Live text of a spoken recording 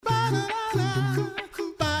You're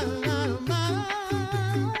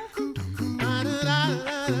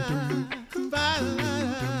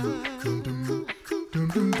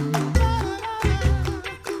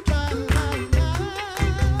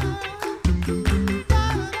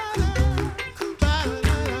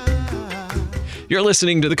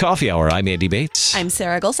listening to The Coffee Hour. I'm Andy Bates. I'm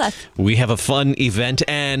Sarah Gulseth. We have a fun event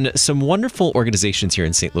and some wonderful organizations here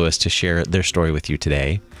in St. Louis to share their story with you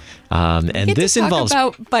today. And this involves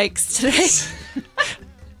about bikes today.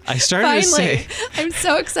 I started to say, I'm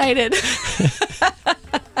so excited.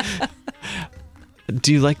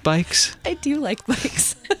 do you like bikes? I do like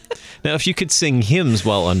bikes. Now, if you could sing hymns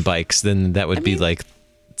while on bikes, then that would be like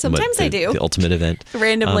sometimes I do. The ultimate event.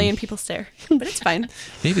 Randomly, and people stare, but it's fine.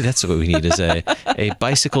 Maybe that's what we need is a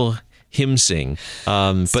bicycle hymn sing.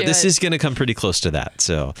 But this is going to come pretty close to that.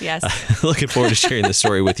 So yes. Looking forward to sharing this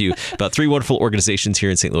story with you about three wonderful organizations here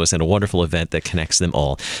in St. Louis and a wonderful event that connects them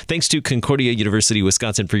all. Thanks to Concordia University,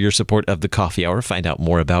 Wisconsin for your support of the Coffee Hour. Find out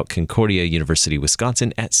more about Concordia University,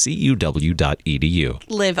 Wisconsin at cuw.edu.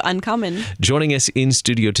 Live uncommon. Joining us in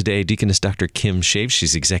studio today, Deaconess Dr. Kim Schave.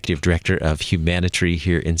 She's Executive Director of Humanitri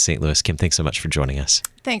here in St. Louis. Kim, thanks so much for joining us.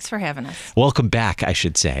 Thanks for having us. Welcome back, I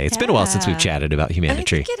should say. It's been a while since we've chatted about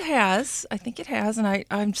Humanitri. I think it has. And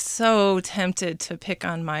I'm so tempted to pick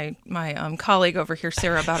on my colleague over here,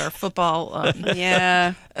 Sarah, about our football.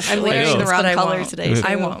 Yeah. I'm wearing the wrong color today.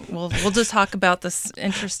 I won't. We'll just talk about this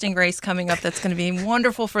interesting race coming up that's going to be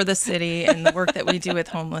wonderful for the city and the work that we do with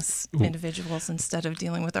homeless individuals instead of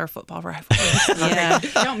dealing with our football rivalries. Yeah.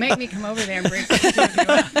 Don't make me come over there and break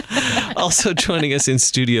the Also joining us in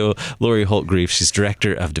studio, Lorri Holtgrieve. She's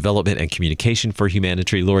Director of Development and Communication for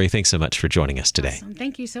Humanitri. Lorri, thanks so much for joining us today. Awesome.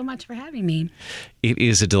 Thank you so much for having me. It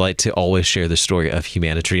is a delight to always share the story of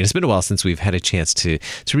Humanitri. And it's been a while since we've had a chance to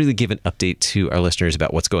really give an update to our listeners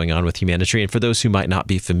about what's going on with Humanitri. And for those who might not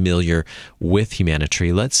be familiar with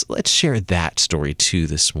Humanitri, let's share that story too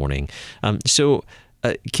this morning.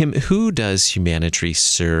 Kim, who does Humanitri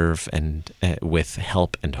serve and with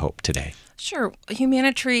help and hope today? Sure.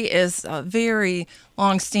 Humanitri is a very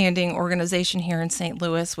long-standing organization here in St.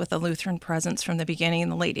 Louis with a Lutheran presence from the beginning in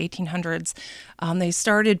the late 1800s. They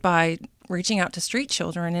started by reaching out to street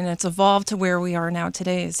children, and it's evolved to where we are now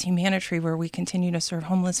today as Humanitri, where we continue to serve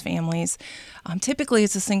homeless families. Typically,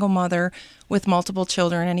 it's a single mother with multiple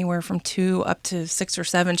children, anywhere from 2 up to 6 or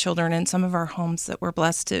 7 children in some of our homes that we're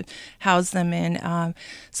blessed to house them in.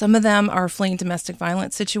 Some of them are fleeing domestic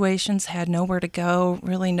violence situations, had nowhere to go,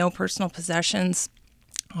 really no personal possessions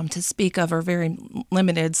to speak of, are very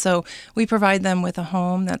limited. So we provide them with a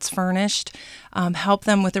home that's furnished, help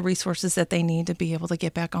them with the resources that they need to be able to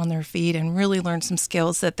get back on their feet and really learn some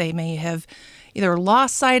skills that they may have either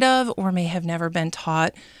lost sight of or may have never been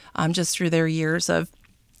taught just through their years of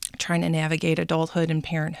trying to navigate adulthood and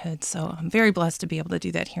parenthood. So I'm very blessed to be able to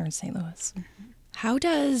do that here in St. Louis. How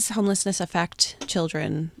does homelessness affect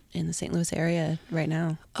children in the St. Louis area right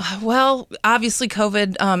now? Well, obviously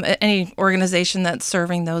COVID, any organization that's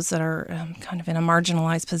serving those that are kind of in a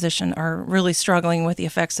marginalized position are really struggling with the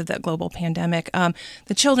effects of that global pandemic.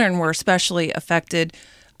 The children were especially affected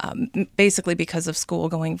basically because of school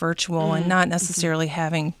going virtual and not necessarily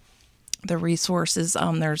having the resources.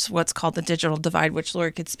 There's what's called the digital divide, which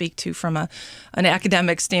Lorri could speak to from an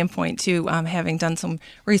academic standpoint too, having done some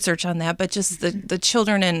research on that. But just the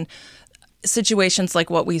children in situations like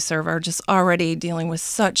what we serve are just already dealing with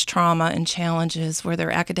such trauma and challenges where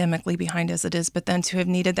they're academically behind as it is, but then to have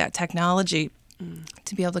needed that technology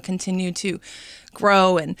to be able to continue to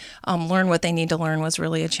grow and learn what they need to learn was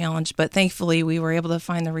really a challenge. But thankfully, we were able to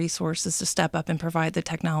find the resources to step up and provide the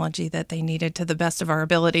technology that they needed to the best of our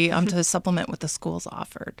ability to supplement what the schools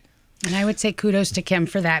offered. And I would say kudos to Kim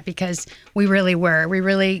for that, because we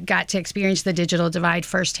really got to experience the digital divide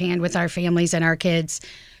firsthand with our families and our kids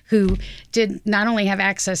who did not only have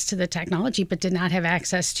access to the technology, but did not have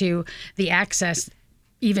access to the access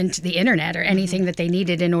even to the internet or anything that they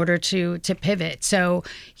needed in order to pivot. So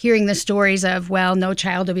hearing the stories of, well, no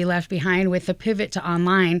child to be left behind with the pivot to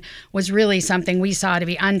online was really something we saw to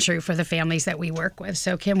be untrue for the families that we work with.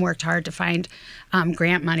 So Kim worked hard to find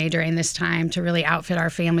grant money during this time to really outfit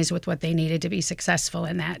our families with what they needed to be successful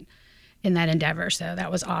in that endeavor. So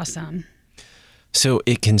that was awesome. So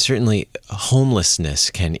it can certainly,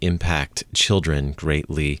 homelessness can impact children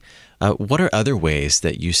greatly. What are other ways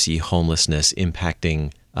that you see homelessness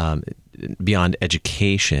impacting beyond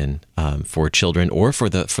education for children or for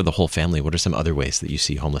the whole family? What are some other ways that you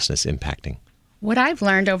see homelessness impacting? What I've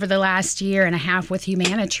learned over the last year and a half with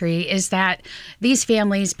Humanitri is that these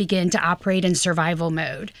families begin to operate in survival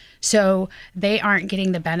mode. So they aren't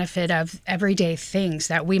getting the benefit of everyday things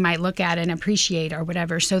that we might look at and appreciate or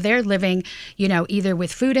whatever. So they're living, either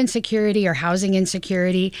with food insecurity or housing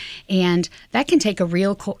insecurity. And that can take a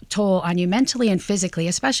real toll on you mentally and physically,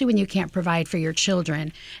 especially when you can't provide for your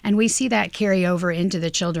children. And we see that carry over into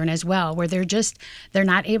the children as well, where they're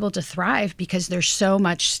not able to thrive because they're so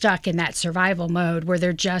much stuck in that survival mode where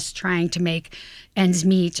they're just trying to make ends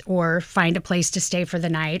meet or find a place to stay for the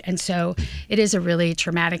night. And so it is a really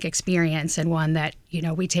traumatic experience, and one that,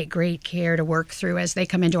 we take great care to work through as they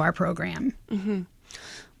come into our program. Mm-hmm.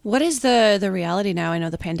 What is the reality now? I know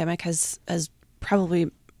the pandemic has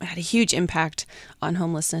probably had a huge impact on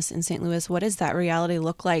homelessness in St. Louis. What does that reality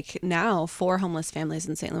look like now for homeless families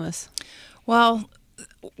in St. Louis? Well,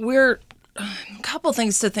 a couple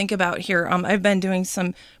things to think about here. I've been doing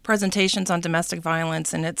some presentations on domestic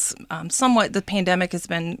violence, and it's somewhat, the pandemic has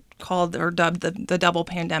been called or dubbed the double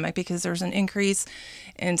pandemic, because there's an increase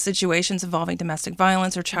in situations involving domestic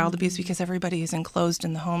violence or child abuse because everybody is enclosed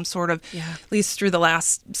in the home at least through the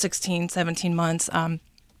last 16, 17 months,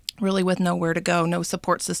 really with nowhere to go, no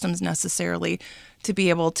support systems necessarily to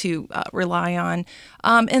be able to rely on.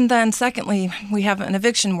 And then secondly, we have an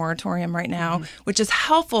eviction moratorium right now, which is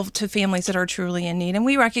helpful to families that are truly in need. And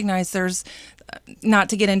we recognize there's, not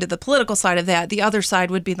to get into the political side of that, the other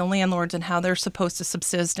side would be the landlords and how they're supposed to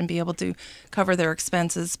subsist and be able to cover their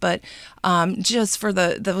expenses. But just for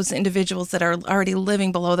those individuals that are already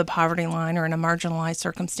living below the poverty line or in a marginalized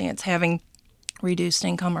circumstance, having reduced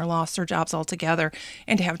income or lost their jobs altogether,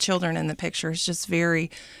 and to have children in the picture is just very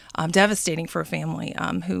devastating for a family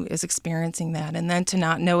who is experiencing that. And then to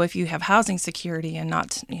not know if you have housing security and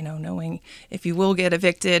not, knowing if you will get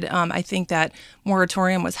evicted. I think that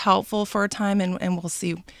moratorium was helpful for a time, and we'll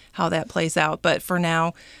see how that plays out. But for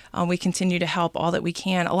now, we continue to help all that we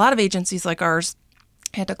can. A lot of agencies like ours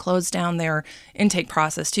had to close down their intake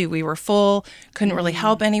process too. We were full, couldn't really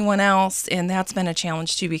help anyone else, and that's been a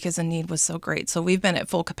challenge too because the need was so great. So we've been at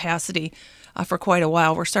full capacity for quite a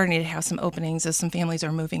while. We're starting to have some openings as some families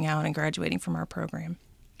are moving out and graduating from our program.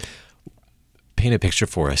 Paint a picture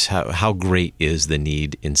for us. How great is the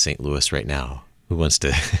need in St. Louis right now? Who wants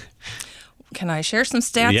to? Can I share some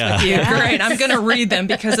stats with you? Great. I'm going to read them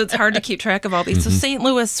because it's hard to keep track of all these. So St.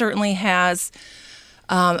 Louis certainly has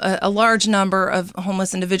a large number of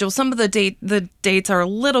homeless individuals. Some of the dates are a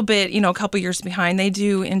little bit, a couple years behind. They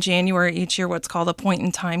do in January each year what's called a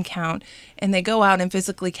point-in-time count, and they go out and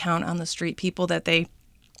physically count on the street people that they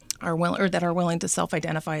are willing to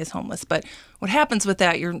self-identify as homeless. But what happens with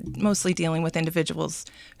that, you're mostly dealing with individuals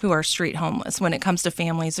who are street homeless. When it comes to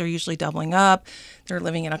families, they're usually doubling up. They're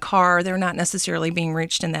living in a car. They're not necessarily being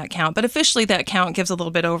reached in that count. But officially, that count gives a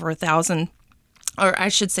little bit over 1,000. Or I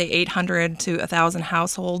should say 800 to 1,000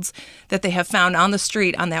 households that they have found on the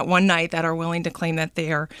street on that one night that are willing to claim that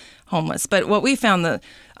they are homeless. But what we found, the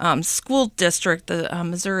school district, the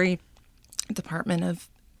Missouri Department of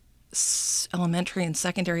Elementary and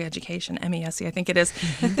Secondary Education, MESE, I think it is,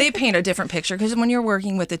 they paint a different picture because when you're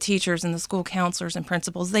working with the teachers and the school counselors and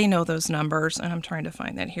principals, they know those numbers, and I'm trying to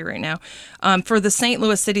find that here right now. For the St.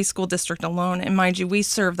 Louis City School District alone, and mind you, we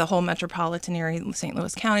serve the whole metropolitan area, St.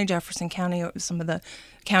 Louis County, Jefferson County, some of the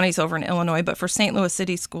counties over in Illinois, but for St. Louis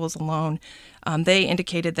City Schools alone, they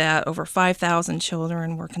indicated that over 5,000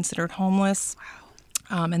 children were considered homeless.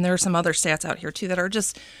 Wow. And there are some other stats out here, too, that are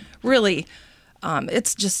just really...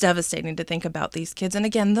 it's just devastating to think about these kids. And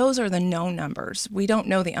again, those are the known numbers. We don't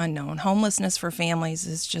know the unknown. Homelessness for families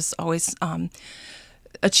is just always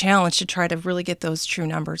a challenge to try to really get those true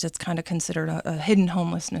numbers. It's kind of considered a hidden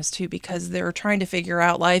homelessness, too, because they're trying to figure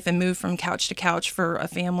out life and move from couch to couch for a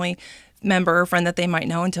family member or friend that they might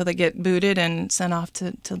know until they get booted and sent off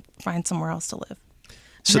to find somewhere else to live.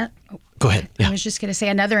 So, go ahead. Yeah. I was just going to say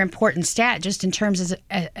another important stat, just in terms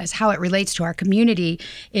as how it relates to our community,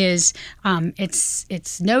 is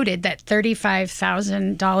it's noted that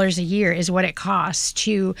 $35,000 a year is what it costs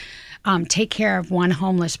to take care of one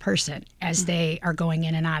homeless person as they are going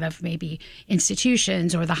in and out of maybe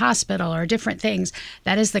institutions or the hospital or different things.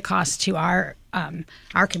 That is the cost to our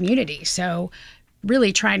community. So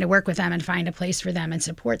really trying to work with them and find a place for them and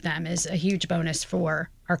support them is a huge bonus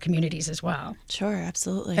for our communities as well. Sure,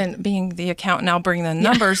 absolutely. And being the accountant, I'll bring the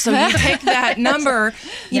numbers. So you take that number,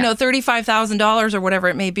 $35,000 or whatever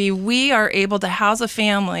it may be, we are able to house a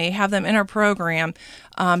family, have them in our program.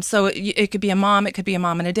 So it could be a mom, it could be a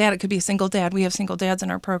mom and a dad, it could be a single dad. We have single dads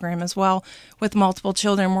in our program as well with multiple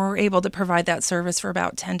children. We're able to provide that service for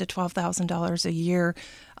about $10,000 to $12,000 a year.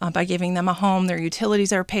 By giving them a home. Their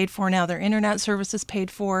utilities are paid for now. Their internet service is paid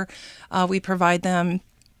for. We provide them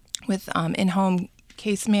with in-home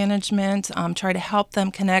case management, try to help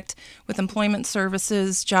them connect with employment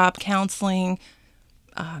services, job counseling,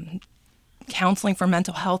 counseling for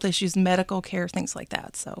mental health issues, medical care, things like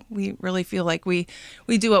that. So we really feel like we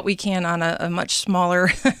do what we can on a much smaller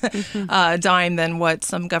dime than what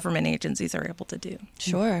some government agencies are able to do.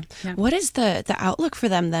 Sure. Yeah. What is the outlook for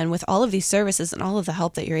them then with all of these services and all of the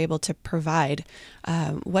help that you're able to provide?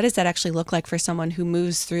 What does that actually look like for someone who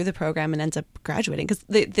moves through the program and ends up graduating? Because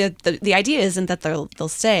the idea isn't that they'll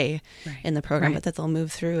stay in the program, but that they'll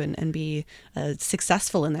move through and be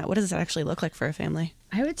successful in that. What does that actually look like for a family?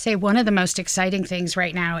 I would say one of the most exciting things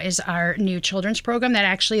right now is our new children's program that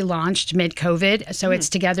actually launched mid-COVID. So it's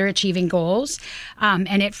Together Achieving Goals,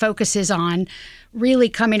 and it focuses on really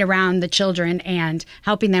coming around the children and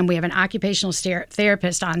helping them. We have an occupational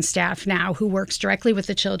therapist on staff now who works directly with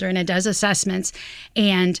the children and does assessments.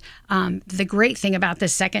 And the great thing about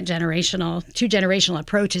this two-generational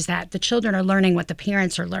approach is that the children are learning what the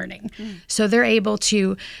parents are learning. So they're able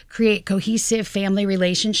to create cohesive family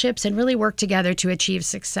relationships and really work together to achieve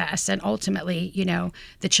success. And ultimately,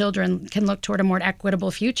 the children can look toward a more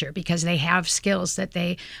equitable future because they have skills that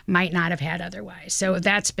they might not have had otherwise. So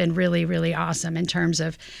that's been really, really awesome in terms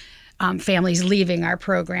of families leaving our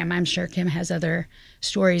program. I'm sure Kim has other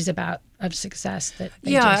stories of success that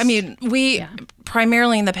we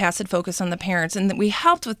primarily in the past had focused on the parents, and we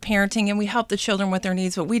helped with parenting and we helped the children with their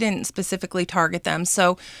needs, but we didn't specifically target them.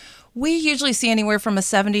 So we usually see anywhere from a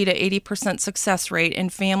 70 to 80% success rate in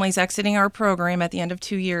families exiting our program at the end of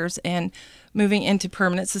 2 years and moving into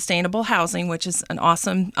permanent sustainable housing, which is an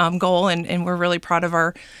awesome goal, and we're really proud of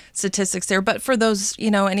our statistics there. But for those,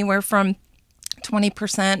 anywhere from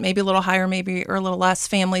 20%, maybe a little higher, maybe or a little less,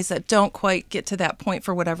 families that don't quite get to that point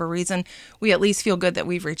for whatever reason, we at least feel good that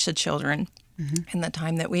we've reached the children in the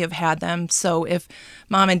time that we have had them. So if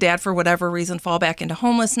mom and dad, for whatever reason, fall back into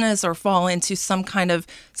homelessness or fall into some kind of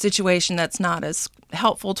situation that's not as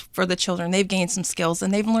helpful for the children, they've gained some skills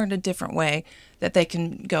and they've learned a different way that they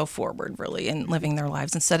can go forward really in living their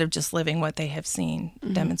lives instead of just living what they have seen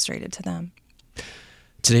demonstrated to them.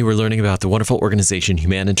 Today we're learning about the wonderful organization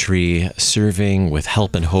Humanitri, serving with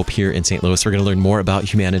help and hope here in St. Louis. We're going to learn more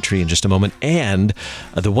about Humanitri in just a moment, and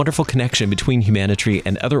the wonderful connection between Humanitri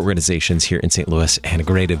and other organizations here in St. Louis, and a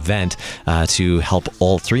great event to help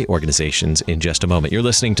all three organizations in just a moment. You're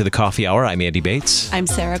listening to The Coffee Hour. I'm Andy Bates. I'm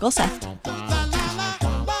Sarah Gulseth.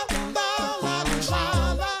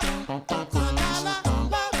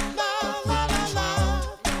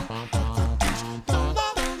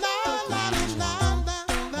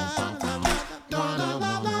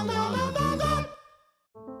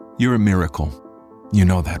 You're a miracle. You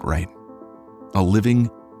know that, right? A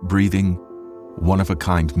living, breathing,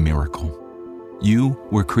 one-of-a-kind miracle. You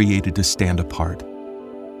were created to stand apart,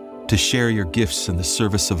 to share your gifts in the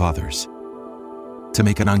service of others, to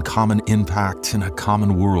make an uncommon impact in a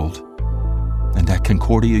common world. And at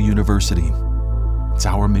Concordia University, it's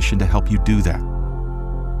our mission to help you do that,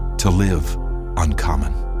 to live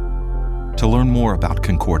uncommon. To learn more about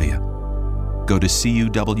Concordia, go to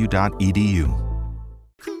cuw.edu.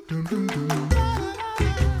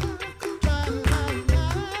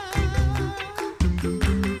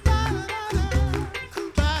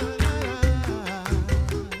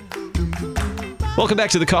 Welcome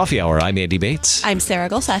back to The Coffee Hour. I'm Andy Bates. I'm Sarah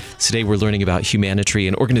Gulseth. Today we're learning about Humanitri,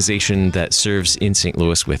 an organization that serves in St.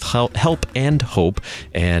 Louis with help and hope,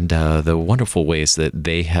 and the wonderful ways that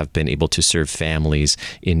they have been able to serve families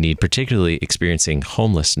in need, particularly experiencing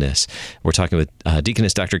homelessness. We're talking with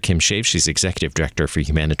Deaconess Dr. Kim Schave. She's Executive Director for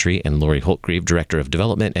Humanitri, and Lorri Holtgrieve, Director of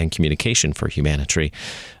Development and Communication for Humanitri.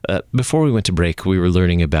 Before we went to break, we were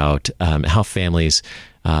learning about how families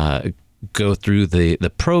go through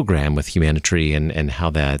the program with Humanitri and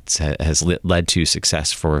how that has led to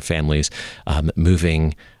success for families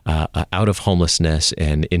moving out of homelessness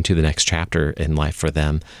and into the next chapter in life for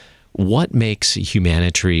them. What makes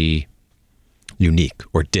Humanitri unique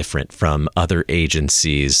or different from other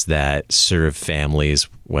agencies that serve families,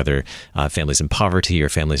 whether families in poverty or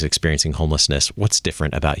families experiencing homelessness? What's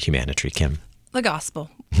different about Humanitri, Kim? The gospel.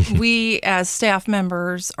 We, as staff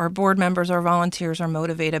members, our board members, our volunteers, are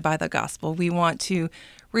motivated by the gospel. We want to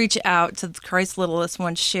reach out to Christ's littlest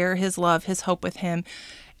one, share his love, his hope with him,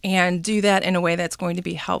 and do that in a way that's going to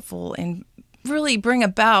be helpful and really bring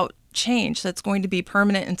about change that's going to be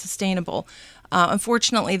permanent and sustainable.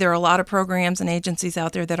 Unfortunately, there are a lot of programs and agencies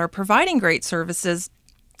out there that are providing great services.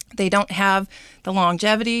 They don't have the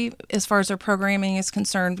longevity as far as their programming is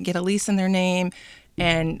concerned, get a lease in their name,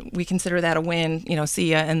 And we consider that a win,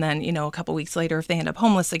 see ya. And then, a couple weeks later, if they end up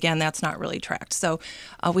homeless again, that's not really tracked. So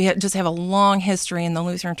we just have a long history in the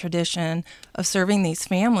Lutheran tradition of serving these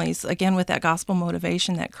families, again, with that gospel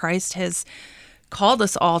motivation that Christ has called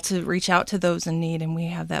us all to reach out to those in need. And we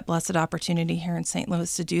have that blessed opportunity here in St.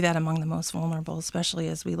 Louis to do that among the most vulnerable, especially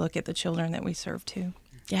as we look at the children that we serve too.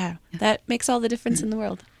 Yeah, that makes all the difference in the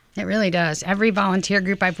world. It really does. Every volunteer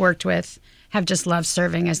group I've worked with have just loved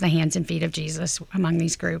serving as the hands and feet of Jesus among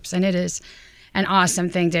these groups. And it is an awesome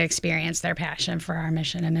thing to experience their passion for our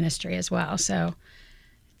mission and ministry as well. So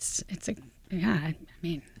it's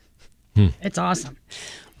awesome.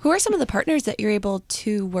 Who are some of the partners that you're able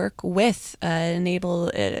to work with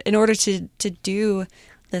in order to do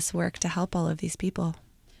this work to help all of these people?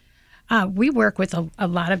 We work with a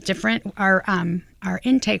lot of different, our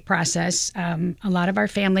intake process. A lot of our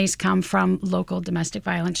families come from local domestic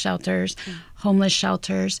violence shelters, homeless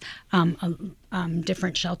shelters,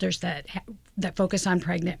 different shelters that focus on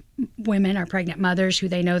pregnant women or pregnant mothers who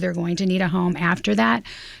they know they're going to need a home after that.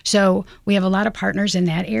 So we have a lot of partners in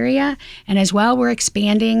that area. And as well, we're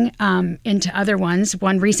expanding into other ones.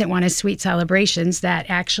 One recent one is Sweet Celebrations that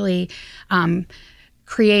actually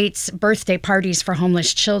creates birthday parties for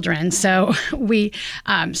homeless children. So we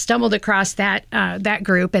stumbled across that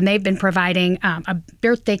group, and they've been providing a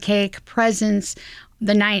birthday cake, presents,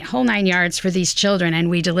 the whole 9 yards for these children, and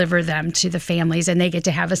we deliver them to the families, and they get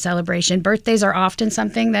to have a celebration. Birthdays are often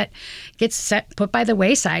something that gets put by the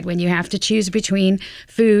wayside when you have to choose between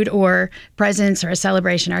food or presents or a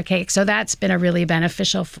celebration or cake. So that's been a really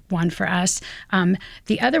beneficial one for us.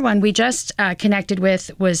 The other one we just connected with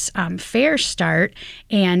was Fair Start,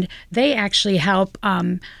 and they actually help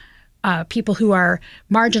people who are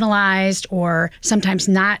marginalized or sometimes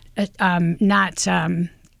not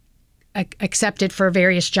accepted for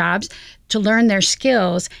various jobs to learn their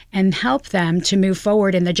skills and help them to move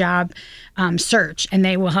forward in the job search. And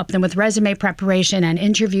they will help them with resume preparation and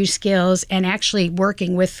interview skills, and actually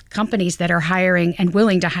working with companies that are hiring and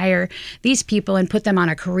willing to hire these people and put them on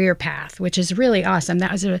a career path, which is really awesome.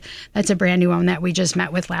 That's a brand new one that we just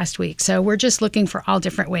met with last week. So we're just looking for all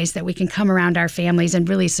different ways that we can come around our families and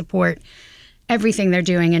really support everything they're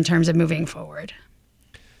doing in terms of moving forward.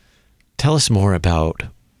 Tell us more about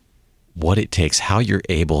what it takes, how you're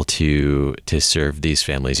able to serve these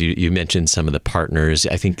families. You mentioned some of the partners.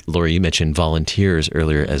 I think, Lorri, you mentioned volunteers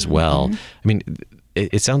earlier as well. I mean,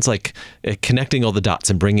 it sounds like connecting all the dots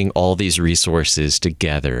and bringing all these resources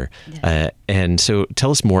together. Yeah. And so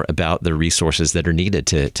tell us more about the resources that are needed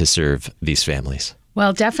to serve these families.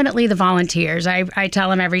 Well, definitely the volunteers. I tell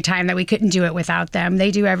them every time that we couldn't do it without them. They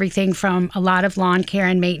do everything from a lot of lawn care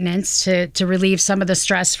and maintenance to relieve some of the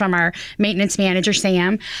stress from our maintenance manager,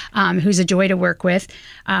 Sam, who's a joy to work with.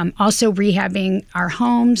 Also rehabbing our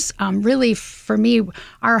homes. Really, for me,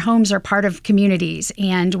 our homes are part of communities,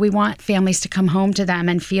 and we want families to come home to them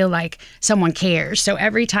and feel like someone cares. So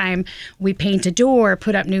every time we paint a door,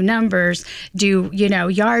 put up new numbers, do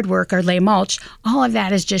yard work or lay mulch, all of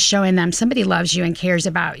that is just showing them somebody loves you and cares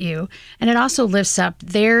about you. And it also lifts up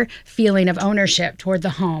their feeling of ownership toward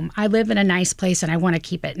the home. I live in a nice place and I want to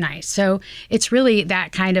keep it nice. So it's really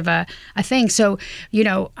that kind of a thing. So,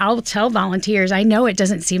 I'll tell volunteers, I know it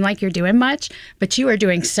doesn't seem like you're doing much, but you are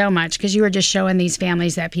doing so much because you are just showing these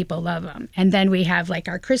families that people love them. And then we have like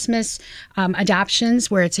our Christmas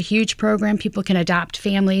adoptions, where it's a huge program. People can adopt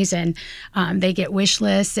families, and they get wish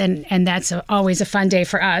lists, and that's always a fun day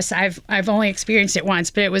for us. I've only experienced it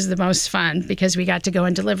once, but it was the most fun because we got to go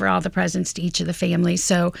and deliver all the presents to each of the families.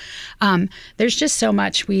 So there's just so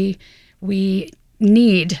much we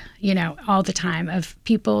need, all the time of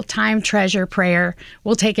people, time, treasure, prayer.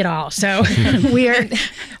 We'll take it all. So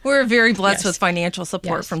we're very blessed with financial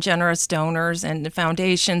support from generous donors and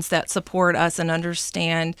foundations that support us and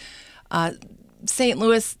understand. St.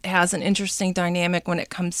 Louis has an interesting dynamic when it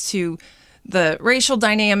comes to the racial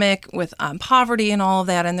dynamic with poverty and all of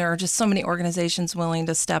that, and there are just so many organizations willing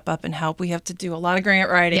to step up and help. We have to do a lot of grant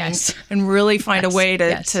writing and really find a way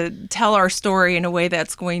to tell our story in a way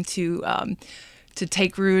that's going to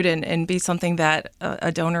take root and be something that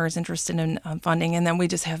a donor is interested in funding. And then we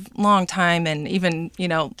just have long time and even,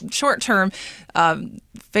 short-term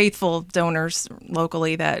faithful donors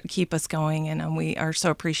locally that keep us going. And we are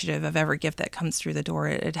so appreciative of every gift that comes through the door.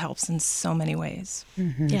 It helps in so many ways.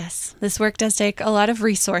 Mm-hmm. Yes. This work does take a lot of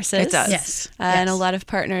resources. It does. Yes. And a lot of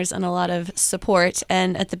partners and a lot of support.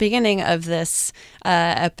 And at the beginning of this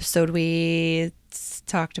episode, we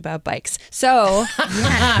talked about bikes. So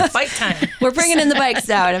Bike time. we're bringing in the bikes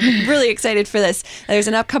now, and I'm really excited for this. There's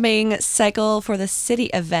an upcoming Cycle for the City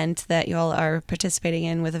event that y'all are participating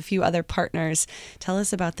in with a few other partners. Tell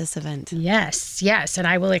us about this event. Yes, and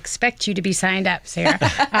I will expect you to be signed up,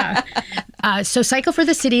 Sarah. So Cycle for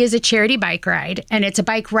the City is a charity bike ride, and it's a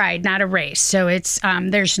bike ride, not a race. So it's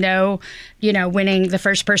there's no, winning the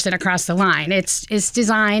first person across the line. It's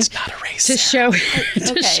designed Not a race, to show.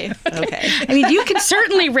 Okay. I mean, you can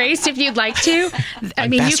certainly race if you'd like to. I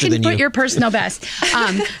mean, you faster can than put you. your personal best.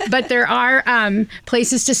 But there are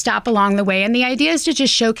places to stop along the way. And the idea is to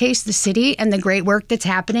just showcase the city and the great work that's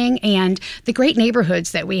happening and the great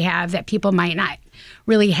neighborhoods that we have that people might not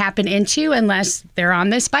really happen into unless they're on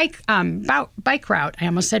this bike route. I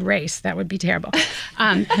almost said race. That would be terrible.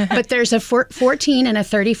 But there's a 14 and a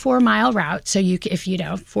 34-mile route. So if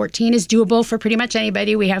 14 is doable for pretty much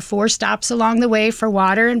anybody. We have 4 stops along the way for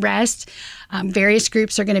water and rest. Various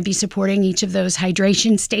groups are going to be supporting each of those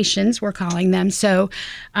hydration stations, we're calling them. So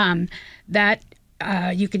that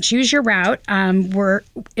you can choose your route.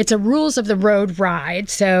 It's a rules of the road ride.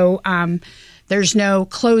 So there's no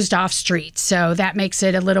closed off streets. So that makes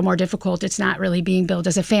it a little more difficult. It's not really being billed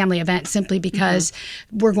as a family event simply because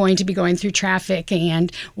we're going to be going through traffic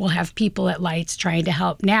and we'll have people at lights trying to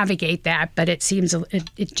help navigate that. But it seems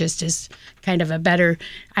it just is kind of a better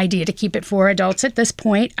idea to keep it for adults at this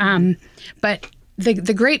point. But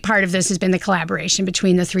the great part of this has been the collaboration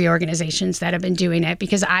between the 3 organizations that have been doing it,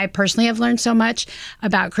 because I personally have learned so much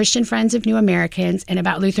about Christian Friends of New Americans and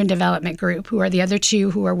about Lutheran Development Group, who are the other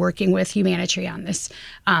 2 who are working with Humanitri on this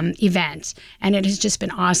event. And it has just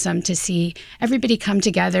been awesome to see everybody come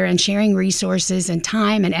together and sharing resources and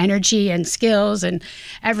time and energy and skills and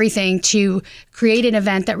everything to create an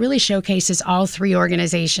event that really showcases all 3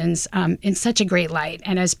 organizations in such a great light.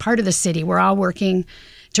 And as part of the city, we're all working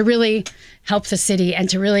to really help the city and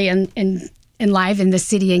to really enliven the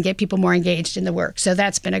city and get people more engaged in the work. So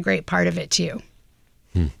that's been a great part of it too.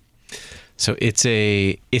 So it's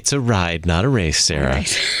a ride, not a race, Sarah.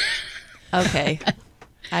 Right. Okay.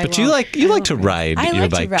 But you like to ride your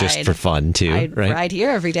bike just for fun too, I right? ride here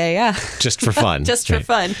every day, yeah. Just for fun. Just for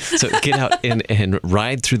fun. So get out and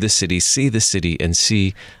ride through the city, see the city, and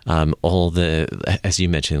see all the, as you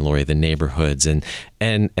mentioned, Lorri, the neighborhoods and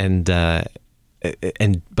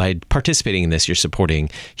by participating in this, you're supporting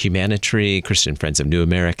Humanitri, Christian Friends of New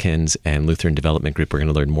Americans, and Lutheran Development Group. We're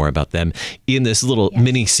going to learn more about them in this little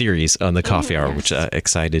mini series on the Coffee Hour, which I'm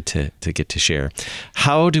excited to get to share.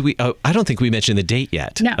 How do we? I don't think we mentioned the date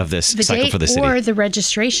yet of this Cycle for the City. Or the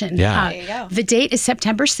registration. Yeah. There you go. The date is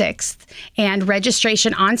September 6th, and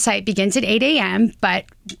registration on site begins at 8 a.m., but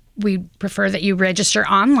we prefer that you register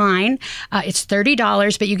online. It's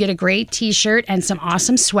 $30, but you get a great T-shirt and some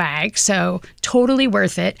awesome swag, so totally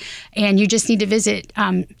worth it. And you just need to visit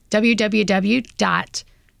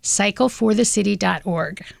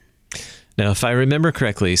www.cycleforthecity.org. Now, if I remember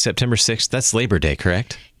correctly, September 6th, that's Labor Day,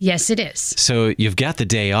 correct? Yes, it is. So you've got the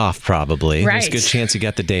day off, probably. Right. There's a good chance you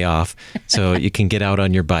got the day off. So you can get out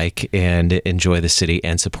on your bike and enjoy the city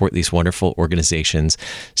and support these wonderful organizations.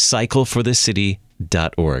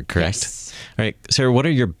 Cycleforthecity.org, correct? Yes. All right, Sarah, what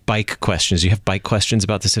are your bike questions? Do you have bike questions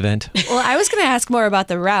about this event? Well, I was going to ask more about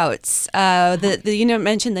the routes. You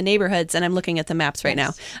mentioned the neighborhoods, and I'm looking at the maps right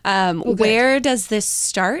now. Where does this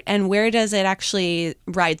start, and where does it actually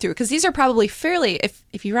ride through? Because these are probably fairly,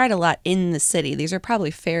 if you ride a lot in the city, these are probably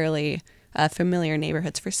fairly familiar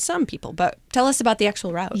neighborhoods for some people. But tell us about the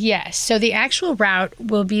actual route. Yes. So the actual route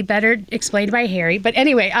will be better explained by Harry. But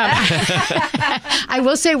anyway, I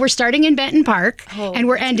will say we're starting in Benton Park and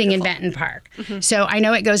we're ending in Benton Park. Mm-hmm. So I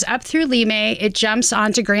know it goes up through Limay. It jumps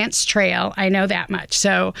onto Grants Trail. I know that much.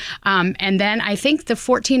 So, and then I think the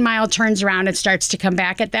 14-mile turns around and starts to come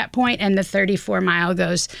back at that point, and the 34-mile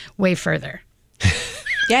goes way further.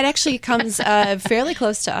 Yeah, it actually comes fairly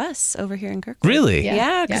close to us over here in Kirkwood. Really?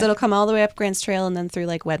 Yeah, because it'll come all the way up Grants Trail and then through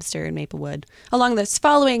like Webster and Maplewood, along this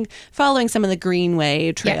following some of the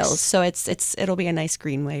Greenway trails. Yes. So it'll be a nice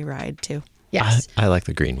Greenway ride too. Yes. I like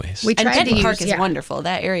the greenways. We And tried to Benton Park use, is wonderful.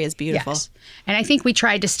 That area is beautiful. Yes. And I think we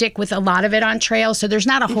tried to stick with a lot of it on trail. So there's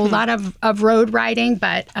not a whole lot of road riding,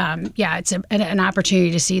 but it's an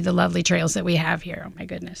opportunity to see the lovely trails that we have here. Oh my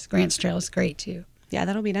goodness. Grants Trail is great too. Yeah,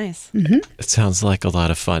 that'll be nice. It sounds like a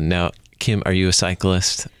lot of fun. Now, Kim, are you a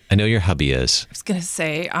cyclist? I know your hubby is. I was going to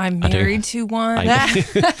say, I'm married to one.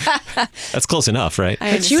 That's close enough, right?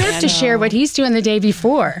 But you have to share what he's doing the day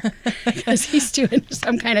before, because he's doing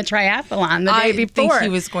some kind of triathlon the day before. I think he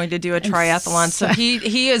was going to do a triathlon, so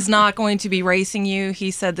he is not going to be racing you.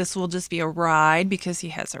 He said this will just be a ride because he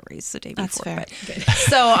has a race the day before. That's fair.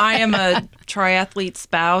 So I am a triathlete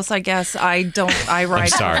spouse, I guess. I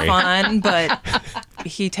ride for fun, but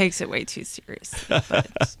he takes it way too seriously.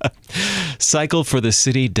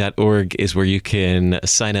 CycleForTheCity.org is where you can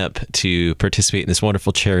sign up to participate in this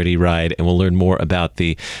wonderful charity ride, and we'll learn more about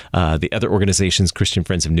the other organizations, Christian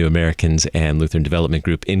Friends of New Americans and Lutheran Development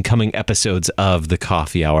Group, in coming episodes of the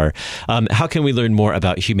Coffee Hour. How can we learn more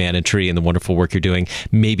about Humanitri and the wonderful work you're doing?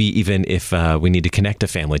 Maybe even if we need to connect a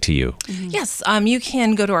family to you. Mm-hmm. Yes, you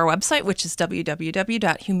can go to our website, which is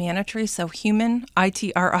www.humanitri, so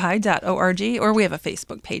humanitri.org, or we have a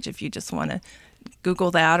Facebook page if you just want to Google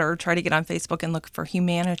that or try to get on Facebook and look for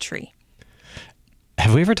Humanitri.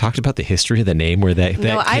 Have we ever talked about the history of the name where that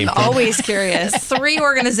No, came I'm from? always curious. 3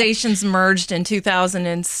 organizations merged in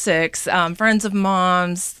 2006. Friends of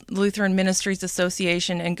Moms, Lutheran Ministries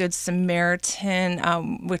Association, and Good Samaritan,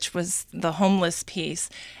 which was the homeless piece.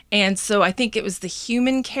 And so I think it was the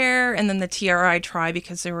human care and then the TRI try,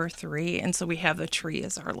 because there were 3. And so we have the tree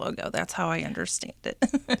as our logo. That's how I understand it.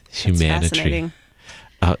 Humanitri.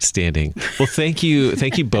 Outstanding. Well, thank you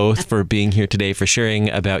both for being here today, for sharing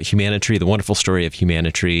about Humanitri, the wonderful story of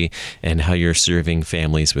Humanitri, and how you're serving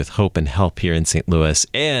families with hope and help here in St. Louis,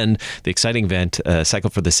 and the exciting event,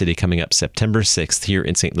 Cycle for the City, coming up September 6th here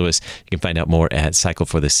in St. Louis. You can find out more at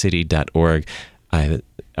CycleForTheCity.org.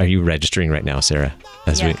 Are you registering right now, Sarah?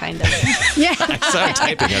 Kind of. Yeah. I saw her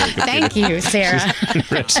typing on her computer. Thank you, Sarah. She's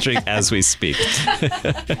registering as we speak.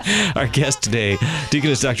 Our guest today,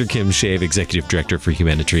 Deaconess Dr. Kim Schave, Executive Director for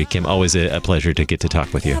Humanitri. Kim, always a pleasure to get to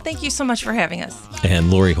talk with you. Thank you so much for having us. And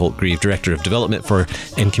Lorri Holtgrieve, Director of Development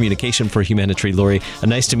and Communication for Humanitri. Lorri,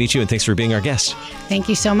 nice to meet you, and thanks for being our guest. Thank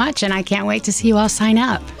you so much, and I can't wait to see you all sign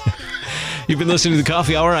up. You've been listening to The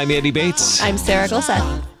Coffee Hour. I'm Andy Bates. I'm Sarah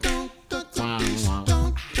Glissett.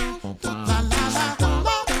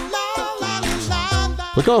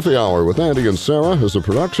 The Coffee Hour with Andy and Sarah is a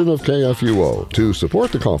production of KFUO. To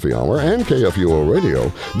support the Coffee Hour and KFUO Radio,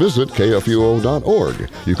 visit KFUO.org.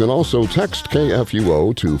 You can also text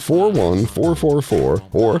KFUO to 41444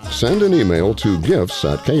 or send an email to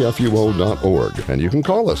gifts@KFUO.org. And you can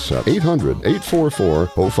call us at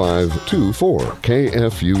 800-844-0524.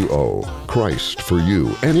 KFUO. Christ for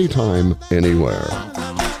you, anytime, anywhere.